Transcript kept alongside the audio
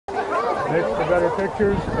Makes for better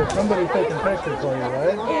pictures if somebody's taking pictures for you,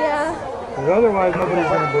 right? Yeah. Because otherwise nobody's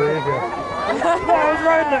going to believe you. I was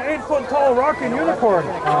riding an 8-foot-tall rocking unicorn.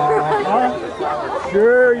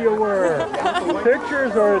 Sure you were.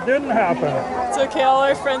 Pictures or it didn't happen. It's okay, all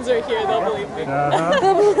our friends are here, they'll believe me.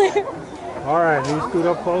 They'll believe. Alright, you scoot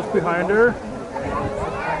up close behind her.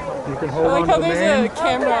 You can hold on to the mane. There's a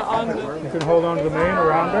camera on the... You can hold on to the mane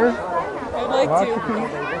around her. I'd like Watch to.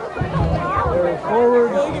 There, forward.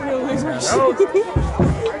 I feel like I'm going to lose my shit.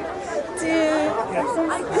 Dude.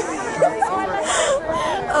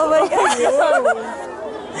 Oh my god.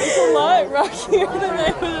 It's a lot rockier than I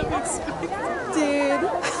would have expected. Dude.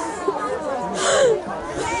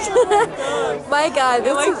 My god,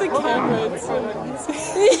 this I like is... the camera, it's so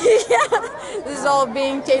insane. Yeah. This is all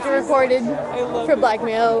being taped and recorded for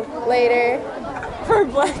blackmail later. For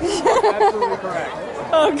blackmail? Absolutely correct.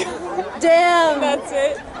 Oh god. Damn. That's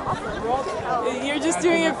it? You're just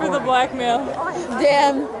doing it for the blackmail.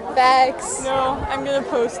 Damn. Facts. No, I'm gonna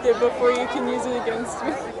post it before you can use it against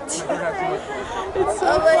me. It's so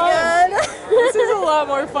oh my fun. god. This is a lot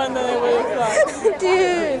more fun than I would have thought. Dude.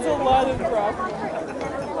 It's a lot of profit.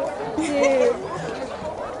 Dude.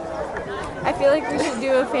 I feel like we should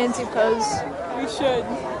do a fancy pose. We should.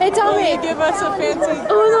 Hey, Tommy. Will you give us a fancy...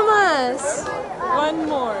 Uno más. One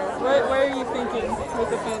more. What are you thinking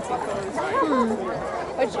with a fancy pose?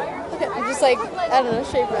 Just like, I don't know,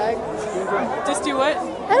 shake back. Just do what?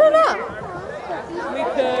 I don't know. We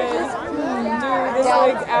could do this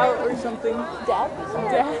leg out or something. Dab?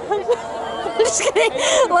 Dab? Just kidding.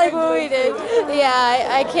 Like what we did. Yeah,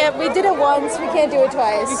 I can't. We did it once. We can't do it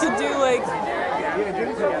twice. We could do like...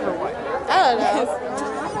 I don't know.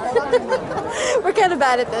 We're kind of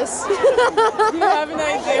bad at this. Do you have an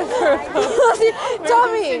idea for a pose?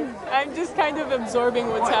 Tommy! I'm just kind of absorbing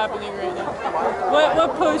what's happening right now.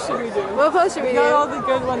 What pose should we do? What pose should we do? Got all the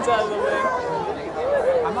good ones out of the way.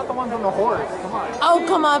 I'm not the one from the horse. Come on. Oh,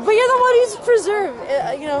 come on. But you're the one who's preserved.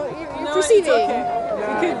 You know, you're No, perceiving. it's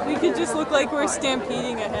okay. We could just look like we're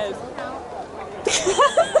stampeding ahead.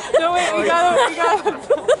 No, wait, we gotta...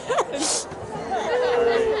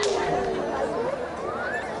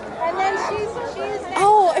 And then she's...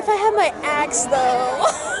 Oh, if I had my axe, though.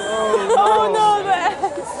 Oh no, the axe.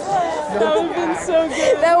 That would have been so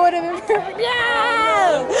good. That would have been perfect.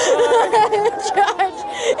 Yeah! Charge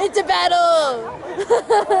into battle!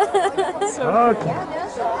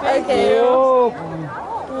 Okay. Whoa.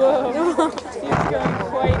 She's going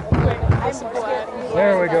quite quick.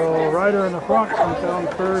 There we go. Rider in the front comes down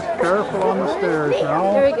first. Careful on the stairs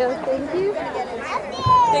now. There we go. Thank you.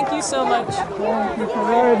 Thank you so much. Thank you for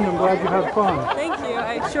riding. I'm glad you had fun. Thank you.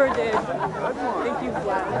 I sure did. Thank you,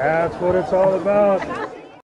 Vlad. That's what it's all about.